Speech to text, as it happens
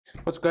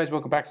What's up, guys?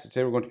 Welcome back. So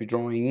today we're going to be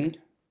drawing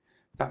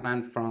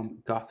Batman from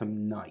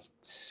Gotham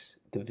Knights,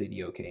 the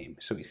video game.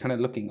 So he's kind of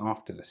looking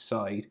off to the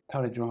side.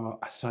 Thought I'd draw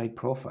a side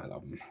profile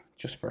of him,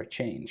 just for a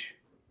change.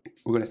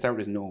 We're going to start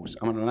with his nose.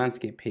 I'm on a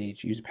landscape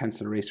page. Use a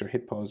pencil eraser,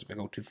 hit pause if I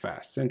go too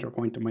fast. Center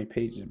point of my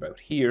page is about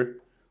here.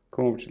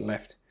 Come over to the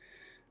left,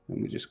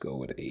 and we just go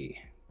with a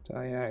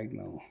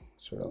diagonal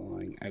sort of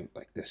line out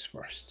like this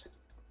first.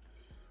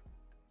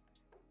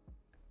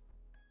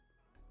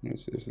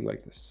 This is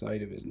like the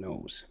side of his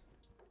nose.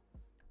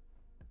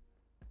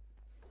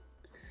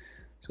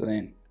 So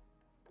then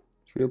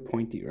it's real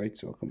pointy, right?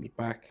 So it comes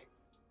back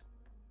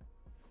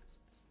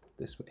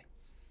this way.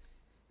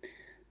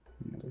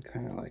 And it'll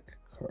kind of like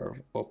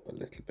curve up a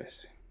little bit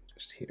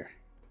just here.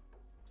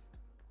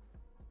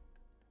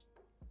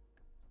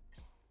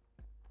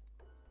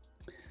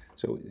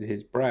 So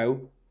his brow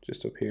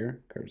just up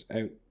here curves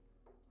out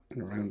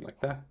and around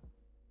like that.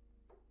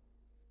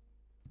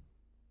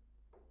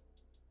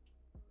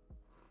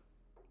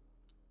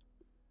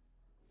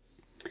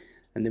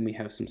 And then we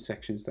have some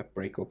sections that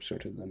break up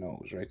sort of the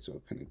nose, right? So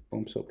it kind of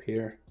bumps up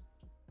here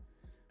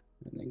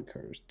and then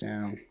curves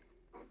down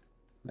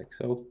like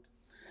so.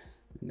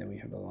 And then we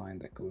have a line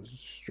that goes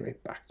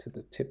straight back to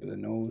the tip of the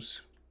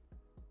nose,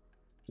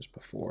 just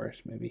before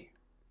it maybe.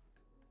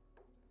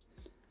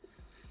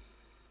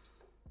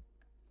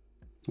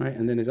 All right,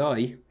 and then his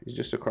eye is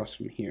just across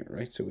from here,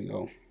 right? So we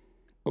go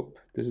up,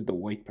 this is the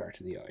white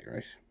part of the eye,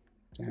 right?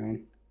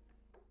 Down,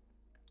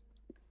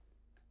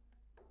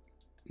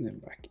 and then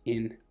back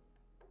in.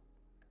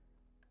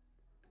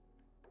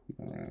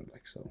 Around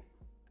like so.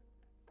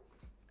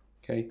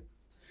 Okay,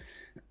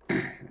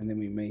 and then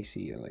we may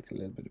see like a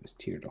little bit of his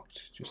tear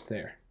duct just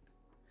there.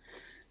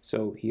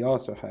 So he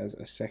also has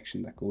a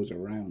section that goes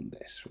around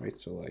this, right?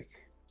 So like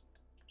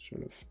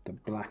sort of the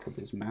black of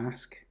his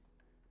mask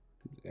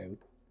out,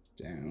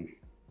 down,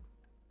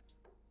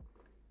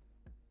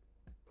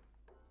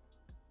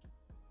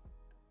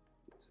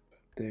 it's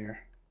about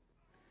there,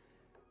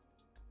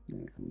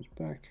 then it comes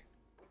back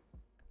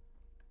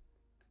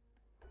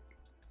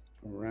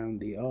around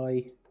the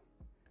eye,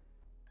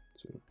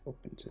 sort of up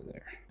into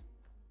there.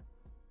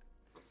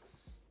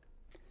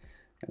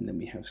 And then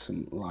we have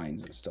some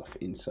lines and stuff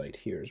inside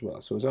here as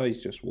well. So his eye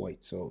is just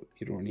white, so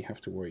you don't really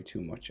have to worry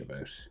too much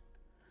about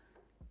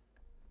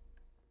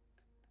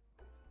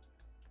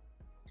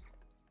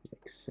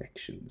like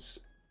sections.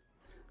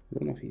 I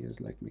don't know if he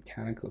has like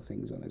mechanical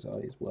things on his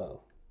eye as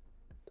well.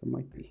 There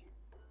might be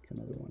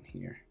another one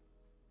here.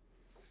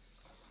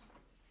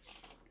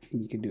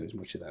 And you can do as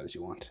much of that as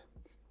you want.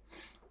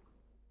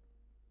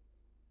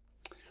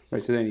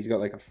 Right, so then he's got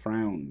like a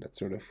frown that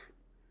sort of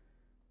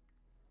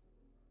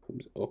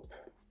comes up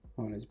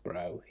on his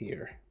brow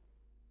here.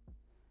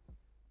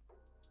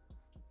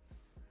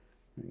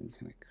 And he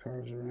kind of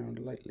curves around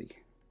lightly.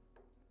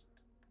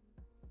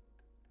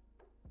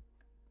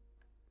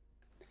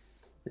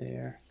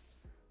 There.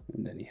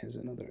 And then he has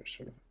another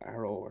sort of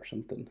arrow or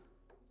something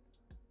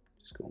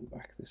just going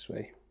back this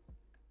way.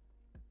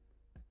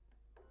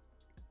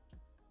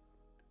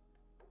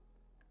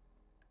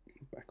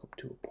 Back up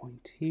to a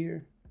point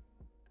here.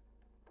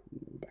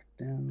 Back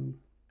down,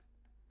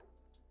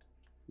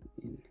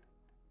 in,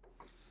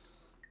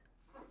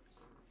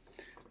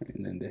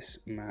 and then this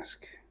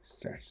mask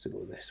starts to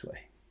go this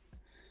way.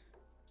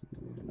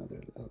 We have another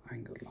little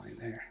angled line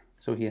there.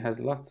 So he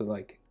has lots of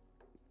like,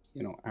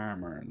 you know,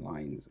 armor and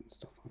lines and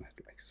stuff on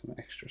it, like some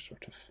extra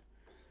sort of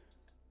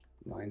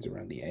lines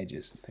around the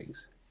edges and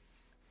things.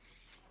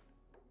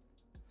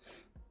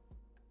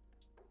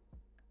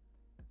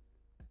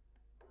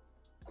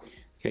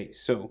 Okay,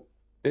 so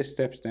this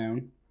steps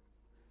down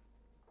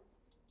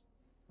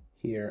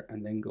here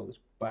and then goes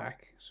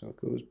back, so it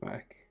goes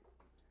back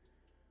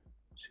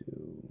to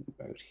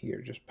about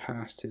here, just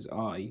past his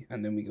eye,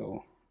 and then we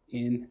go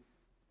in,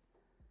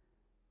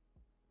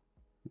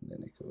 and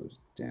then it goes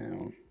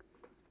down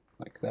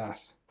like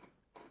that,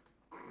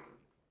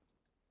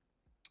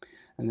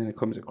 and then it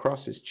comes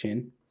across his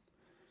chin,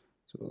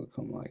 so it'll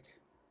come like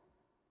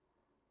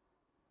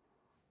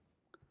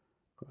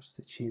across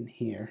the chin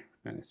here,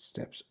 and it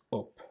steps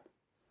up,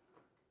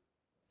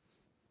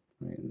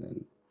 right, and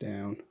then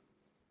down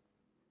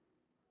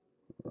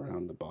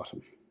around the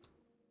bottom,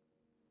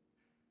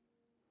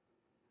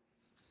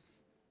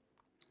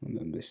 and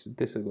then this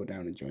will go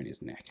down and join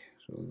his neck,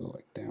 so it'll go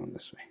like down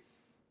this way.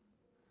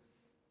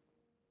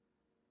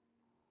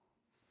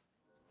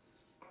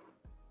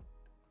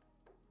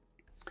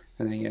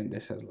 And then again,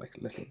 this has like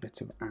little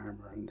bits of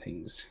armor and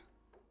things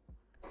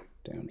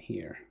down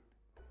here.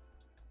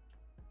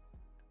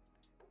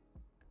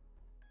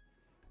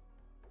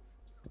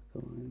 Go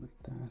in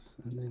like that,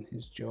 and then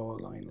his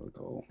jawline will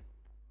go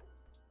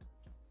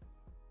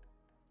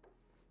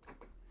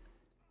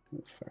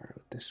far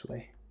out this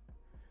way.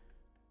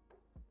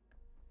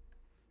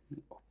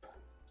 And up.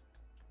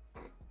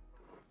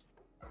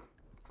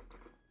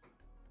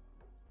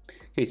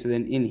 Okay, so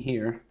then in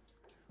here,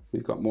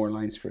 we've got more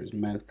lines for his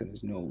mouth and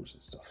his nose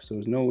and stuff. So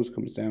his nose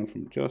comes down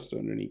from just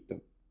underneath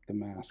the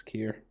mask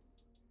here.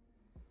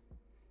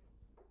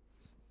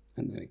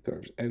 and then it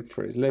curves out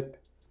for his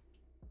lip,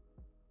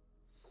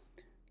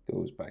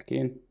 goes back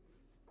in,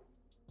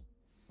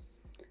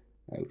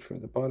 out for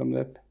the bottom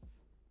lip,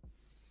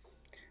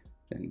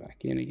 then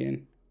back in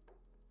again,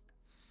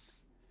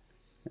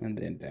 and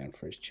then down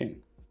for his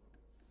chin.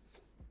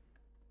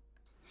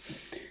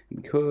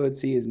 You could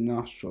see his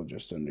nostril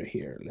just under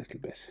here a little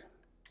bit.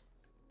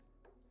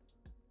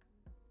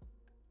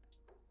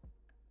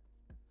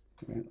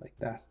 Right, like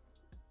that.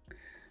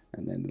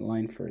 And then the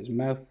line for his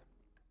mouth.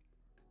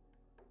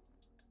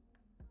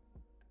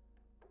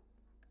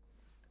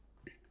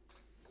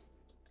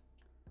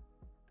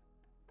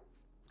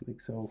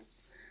 Like so.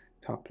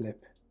 Top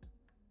lip.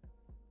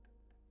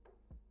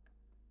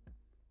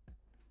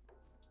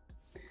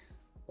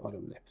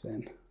 Bottom lip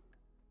then.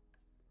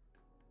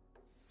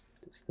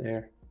 Just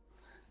there.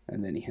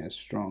 And then he has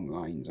strong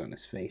lines on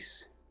his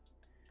face,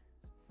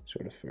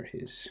 sort of for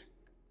his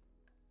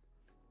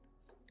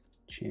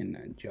chin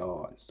and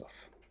jaw and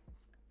stuff.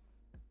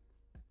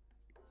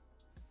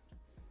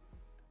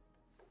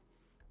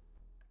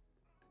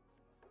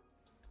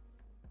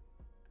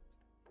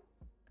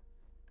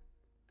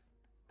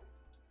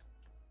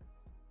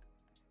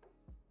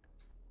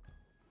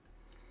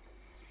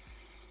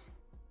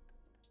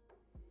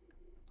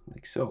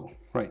 Like so.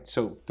 Right,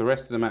 so the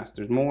rest of the mask,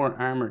 there's more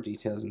armor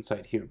details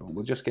inside here, but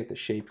we'll just get the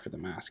shape for the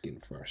mask in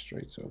first,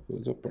 right? So it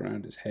goes up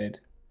around his head.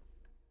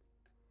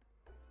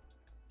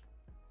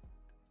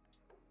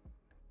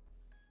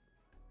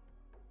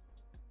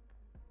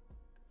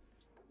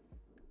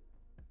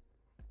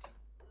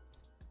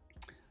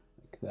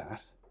 Like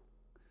that.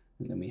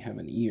 And then we have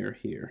an ear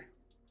here.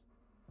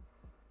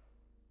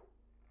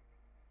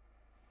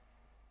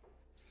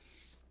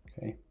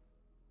 Okay.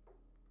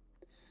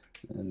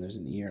 And then there's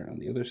an ear on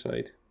the other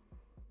side.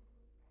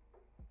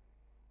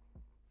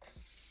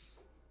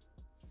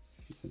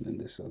 And then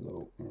this will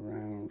go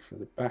around for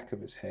the back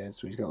of his head.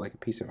 So he's got like a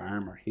piece of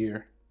armor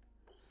here.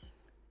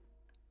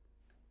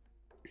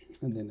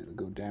 And then it'll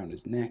go down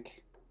his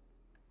neck.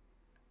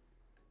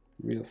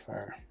 Real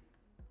far.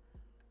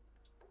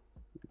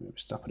 Maybe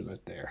stop it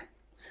about there.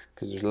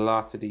 Because there's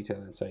lots of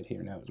detail inside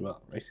here now as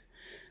well, right?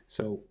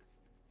 So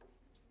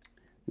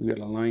we've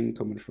got a line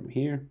coming from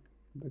here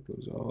that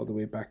goes all the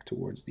way back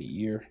towards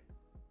the ear.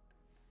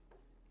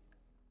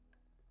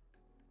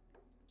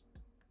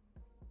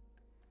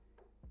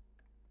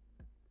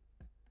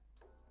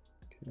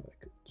 Okay,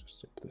 like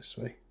just up this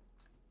way.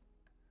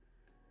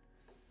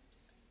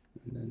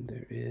 And then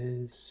there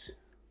is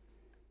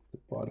the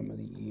bottom of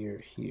the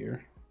ear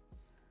here,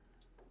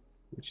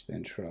 which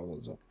then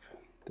travels up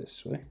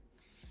this way.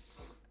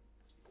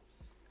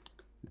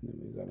 And then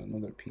we've got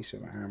another piece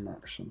of armor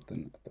or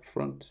something at the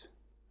front.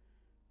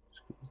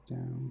 Just goes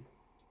down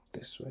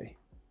this way,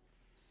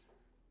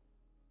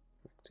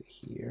 back to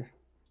here,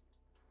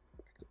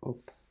 back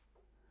up.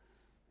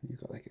 And you've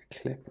got like a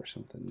clip or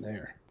something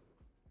there.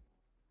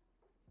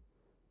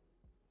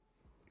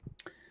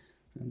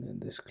 And then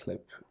this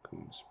clip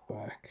goes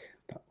back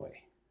that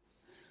way.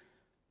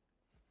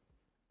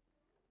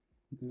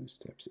 And then it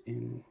steps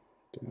in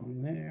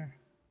down there,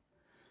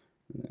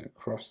 and then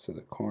across to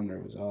the corner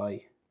of his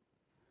eye.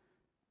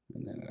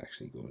 And then it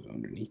actually goes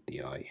underneath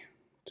the eye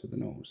to the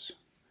nose.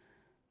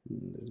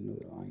 And there's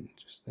another line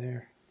just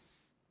there.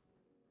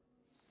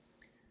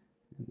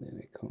 And then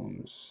it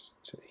comes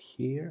to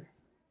here.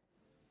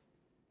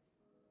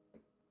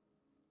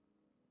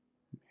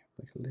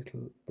 Like a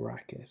little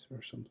bracket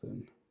or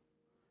something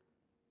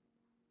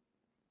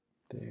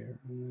there,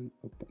 and then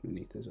up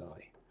underneath his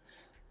eye.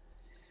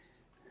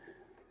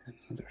 And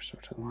another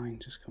sort of line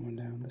just coming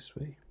down this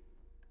way.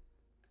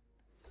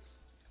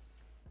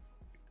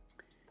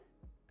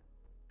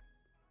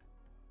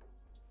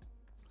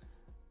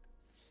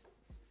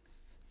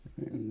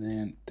 And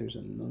then there's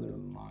another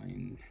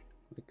line,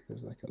 like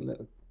there's like a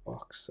little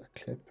box, a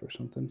clip or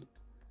something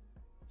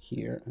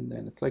here, and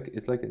then it's like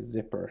a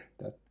zipper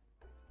that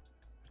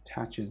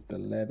attaches the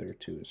leather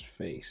to his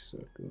face, so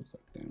it goes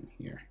like down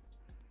here,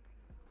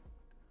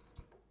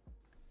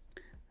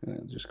 and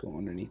it'll just go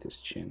underneath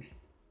his chin.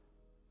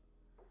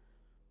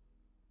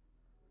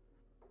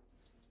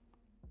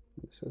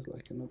 This has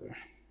like another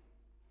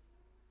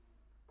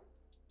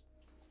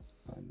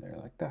line there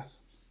like that.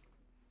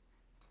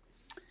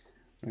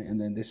 Right,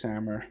 and then this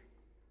armor,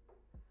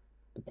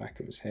 the back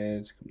of his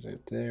head comes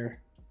out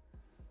there,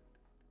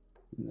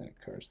 and then it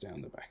curves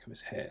down the back of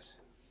his head.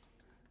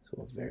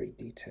 So a very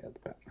detailed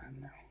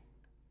Batman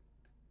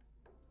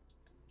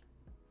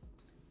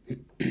now.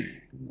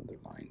 Another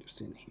line just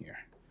in here.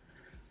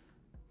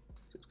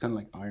 So it's kind of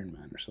like Iron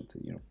Man or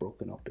something, you know,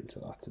 broken up into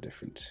lots of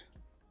different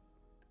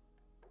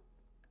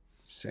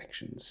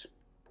sections.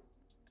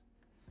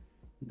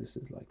 This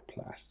is like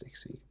plastic,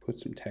 so you can put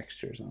some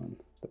textures on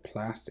the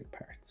plastic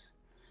parts.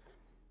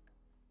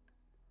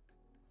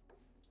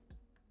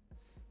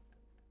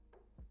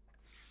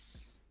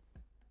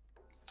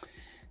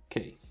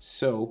 Okay,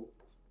 so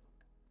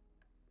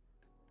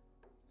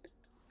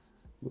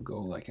we'll go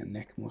like a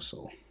neck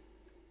muscle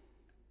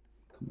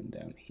coming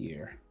down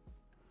here.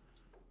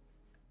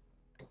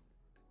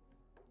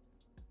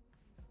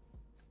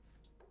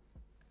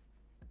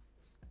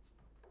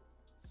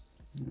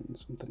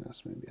 something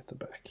else maybe at the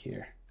back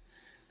here.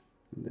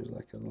 And there's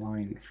like a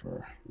line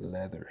for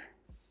leather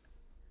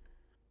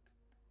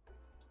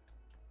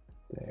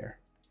there,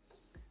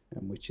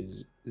 and which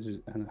is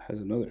and it has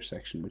another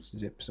section which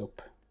zips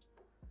up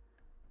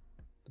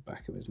the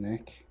back of his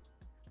neck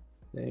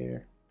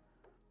there,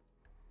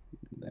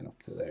 and then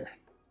up to there.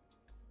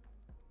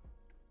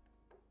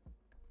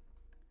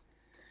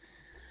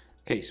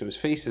 Okay, so his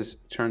face is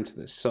turned to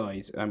the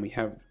sides, and we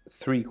have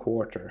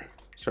 3/4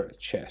 sort of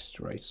chest,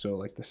 right? So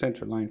like the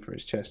center line for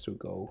his chest would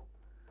go,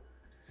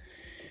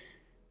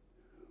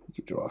 we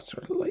could draw it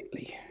sort of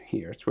lightly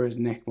here. It's where his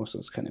neck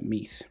muscles kind of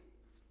meet.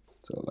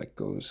 So it like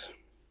goes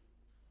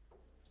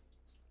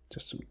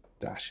just some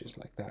dashes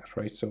like that,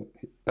 right? So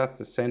that's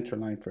the center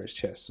line for his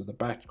chest. So the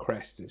back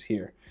crest is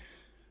here.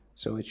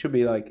 So it should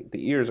be like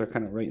the ears are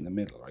kind of right in the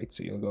middle, right?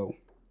 So you'll go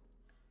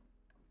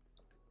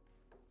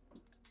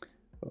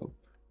up,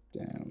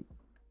 down,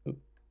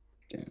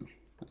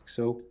 like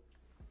so.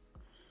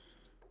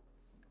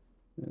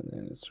 And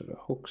then it sort of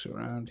hooks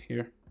around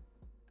here.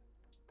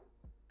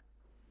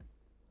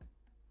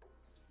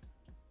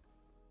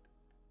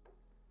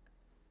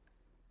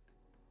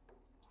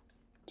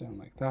 Down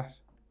like that.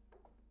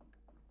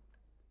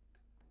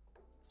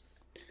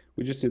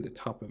 We just do the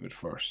top of it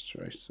first,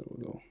 right? So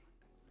we'll go.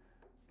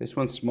 This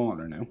one's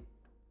smaller now.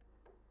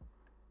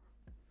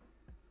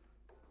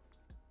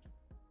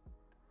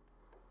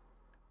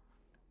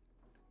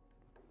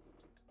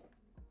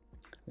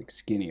 Like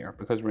skinnier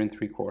because we're in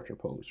 3/4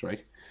 pose,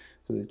 right?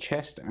 So the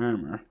chest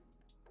armor,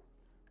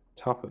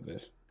 top of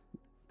it,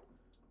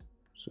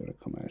 sort of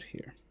come out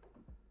here.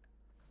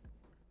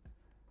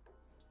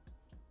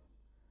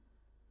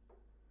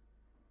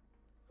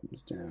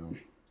 Comes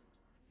down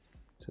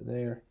to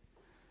there,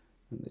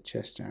 and the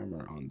chest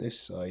armor on this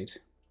side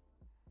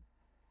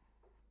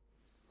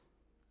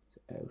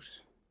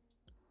out,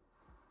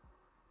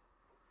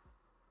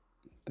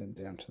 then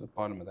down to the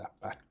bottom of that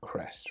back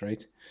crest,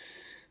 right?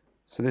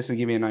 So this will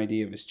give you an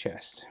idea of his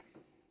chest.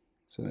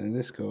 So then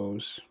this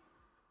goes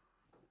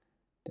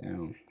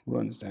down,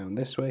 runs down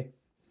this way,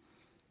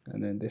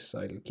 and then this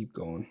side will keep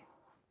going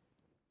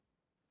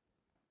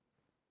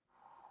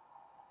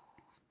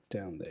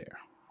down there.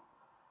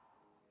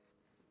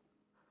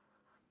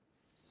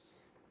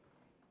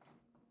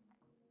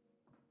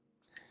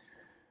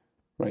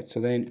 Right,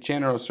 so then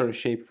general sort of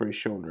shape for his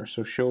shoulder.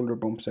 So shoulder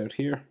bumps out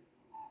here,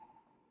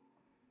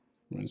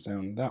 runs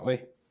down that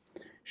way.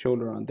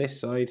 Shoulder on this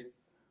side.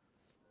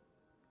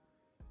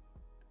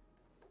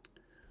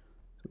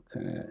 So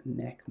kind of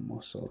neck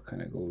muscle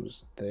kind of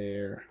goes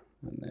there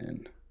and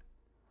then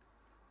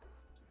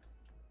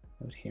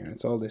out here. And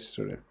it's all this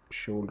sort of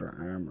shoulder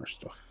armor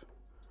stuff.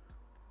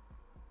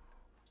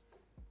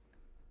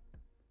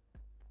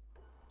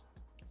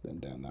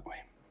 Then down that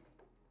way.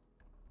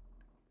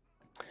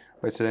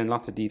 Right, so then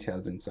lots of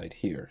details inside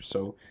here.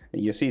 So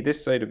you see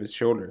this side of his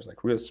shoulder is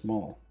like real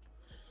small.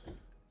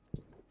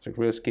 It's like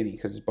real skinny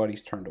because his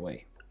body's turned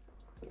away.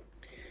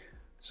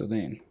 So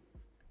then,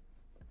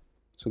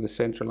 so the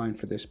center line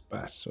for this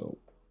bat, so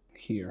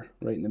here,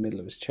 right in the middle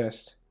of his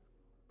chest.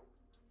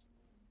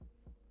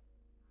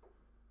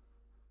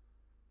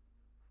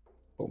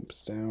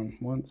 Bumps down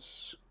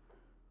once.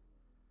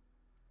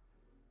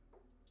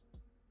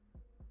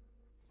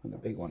 And a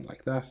big one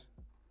like that.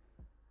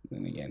 And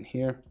then again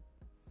here.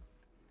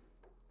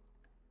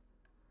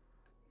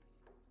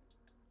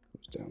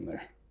 Down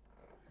there,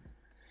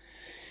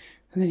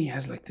 and then he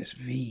has like this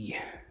V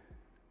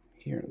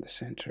here in the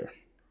center.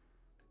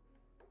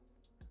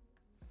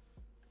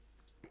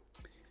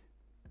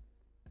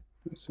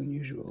 It's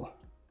unusual.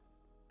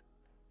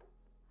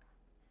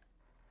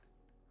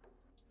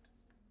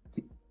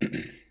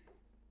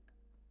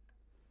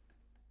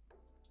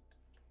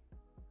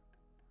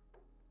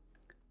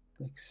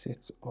 Like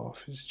sits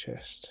off his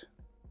chest.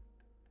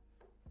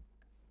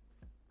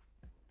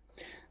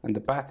 And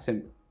the bat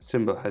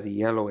symbol has a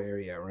yellow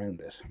area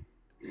around it.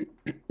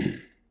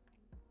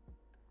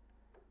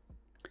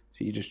 So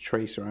you just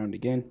trace around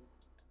again.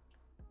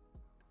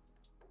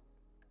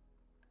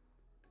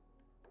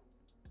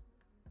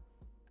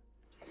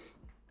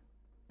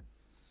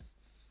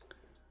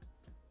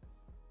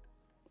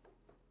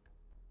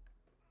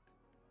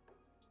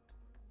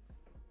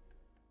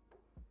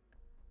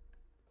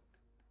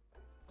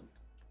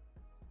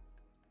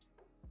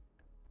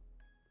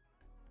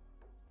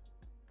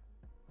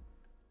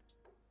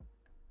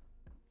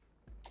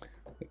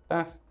 Like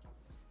that,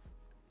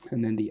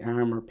 and then the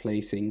armor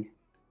plating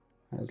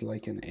has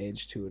like an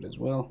edge to it as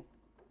well.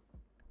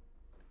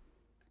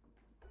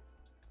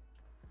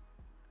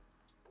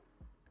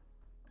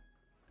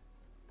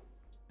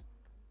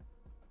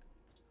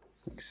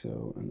 Like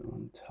so, and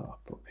on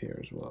top up here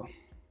as well.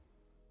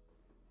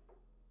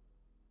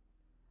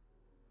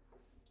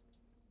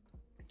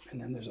 And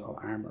then there's all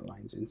armor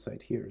lines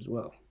inside here as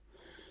well.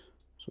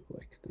 So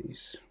like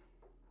these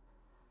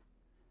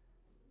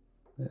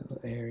little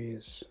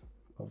areas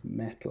of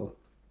metal,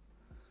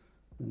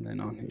 and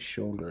then on his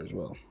shoulder as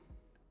well.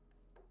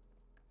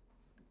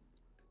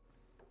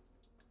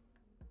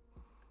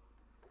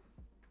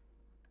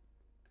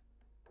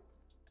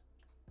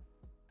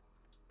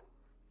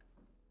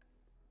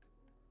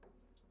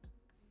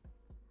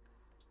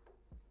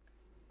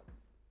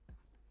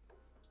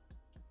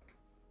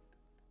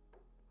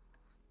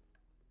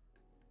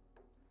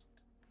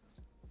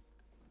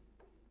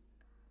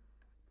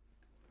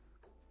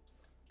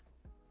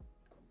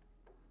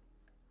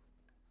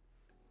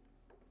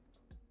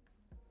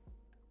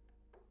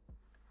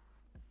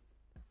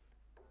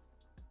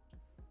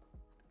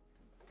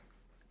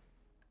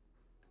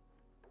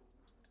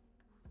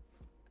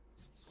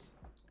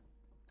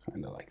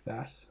 kind of like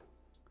that.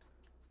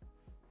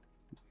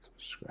 Some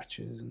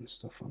scratches and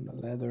stuff on the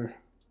leather.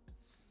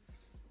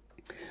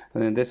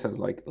 And then this has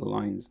like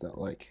lines that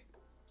like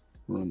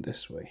run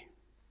this way.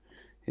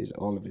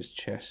 All of his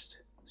chest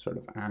sort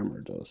of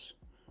armor does.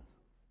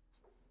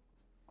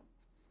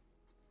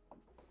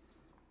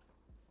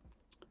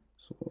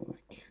 So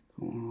like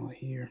going all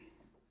here.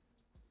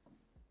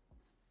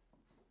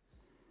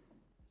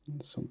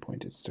 At some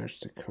point it starts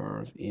to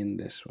curve in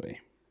this way.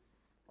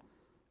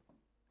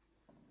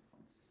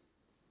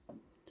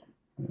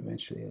 And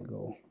eventually it'll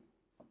go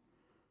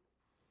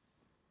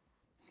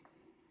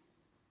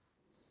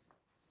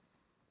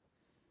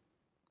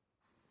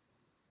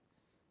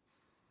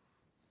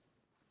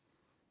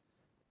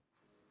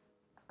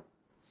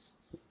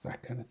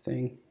that kind of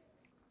thing.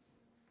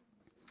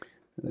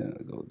 And then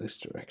it'll go this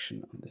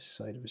direction on this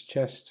side of his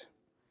chest.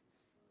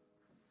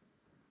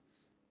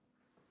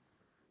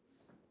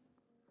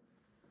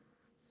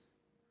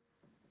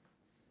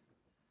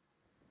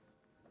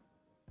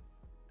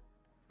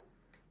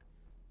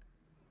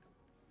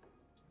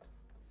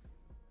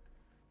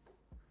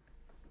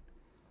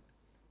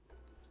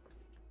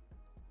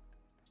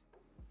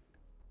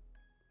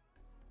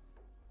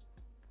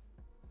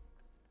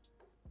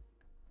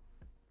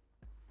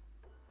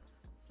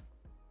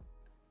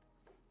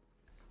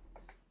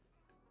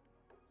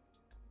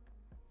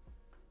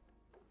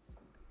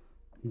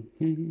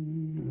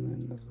 And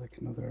then there's like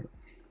another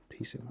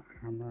piece of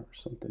armor or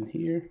something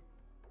here.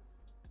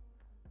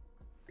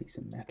 Piece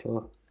of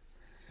metal.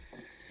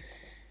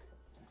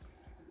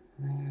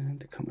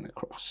 And coming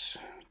across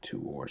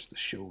towards the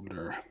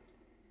shoulder.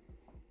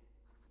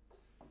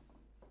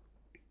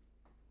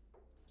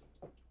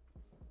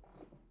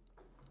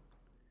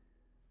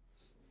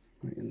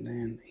 And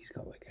then he's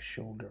got like a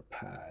shoulder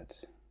pad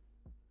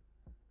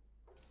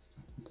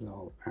with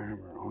all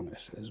armor on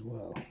it as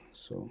well.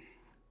 So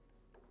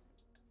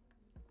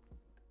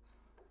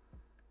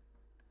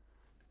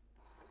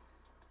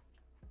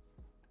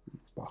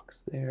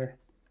box there.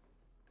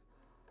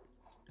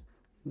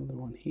 Another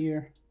one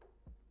here.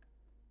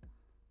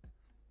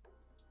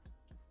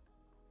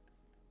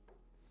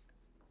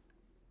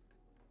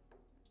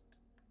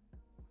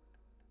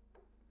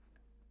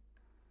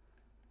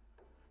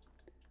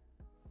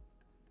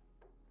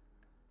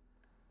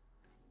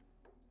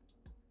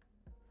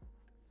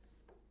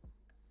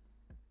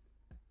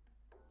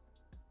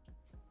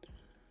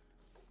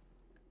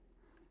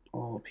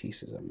 All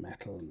pieces of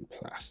metal and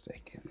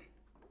plastic and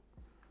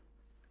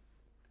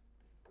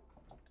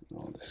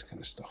all this kind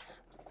of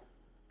stuff.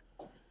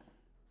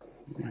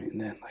 Right,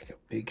 and then like a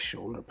big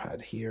shoulder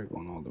pad here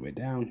going all the way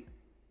down.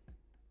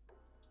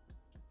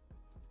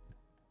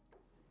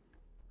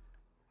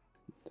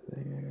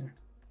 There,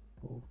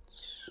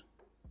 bolts,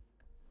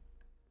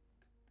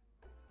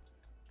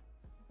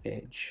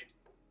 edge.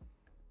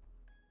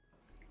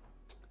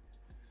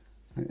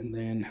 And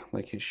then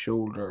like his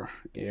shoulder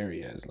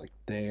area is like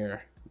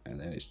there, and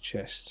then his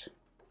chest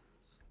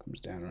comes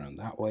down around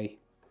that way.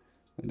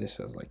 And this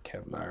has like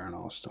Kevlar and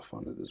all stuff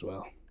on it as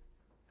well.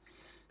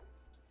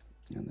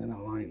 And then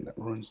a line that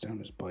runs down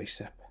his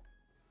bicep.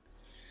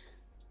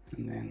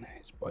 And then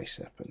his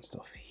bicep and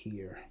stuff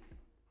here,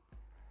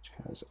 which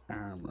has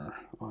armor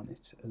on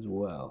it as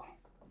well.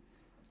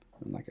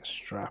 And like a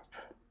strap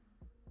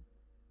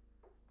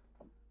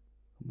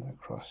coming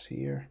across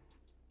here.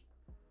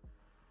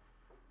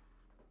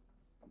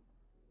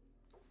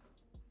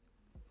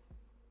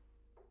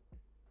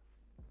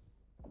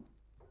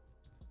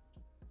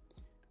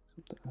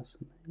 Something else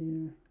in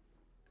here.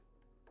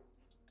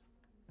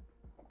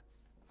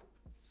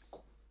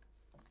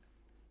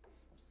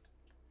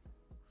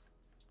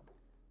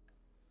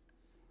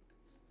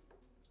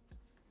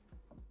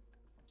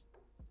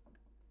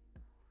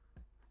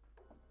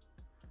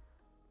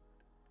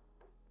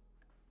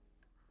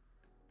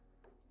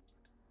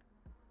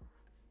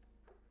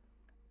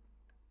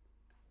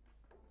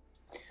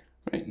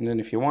 Right, and then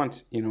if you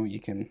want, you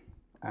can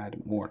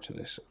add more to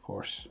this, of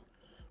course.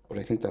 But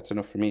I think that's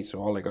enough for me, so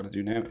all I got to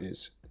do now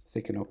is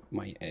thicken up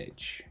my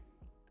edge.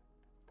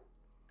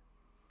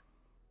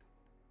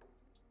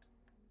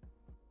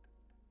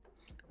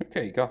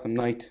 Okay, Gotham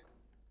Knight,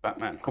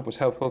 Batman. Hope it was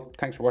helpful.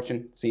 Thanks for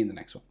watching. See you in the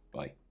next one.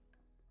 Bye.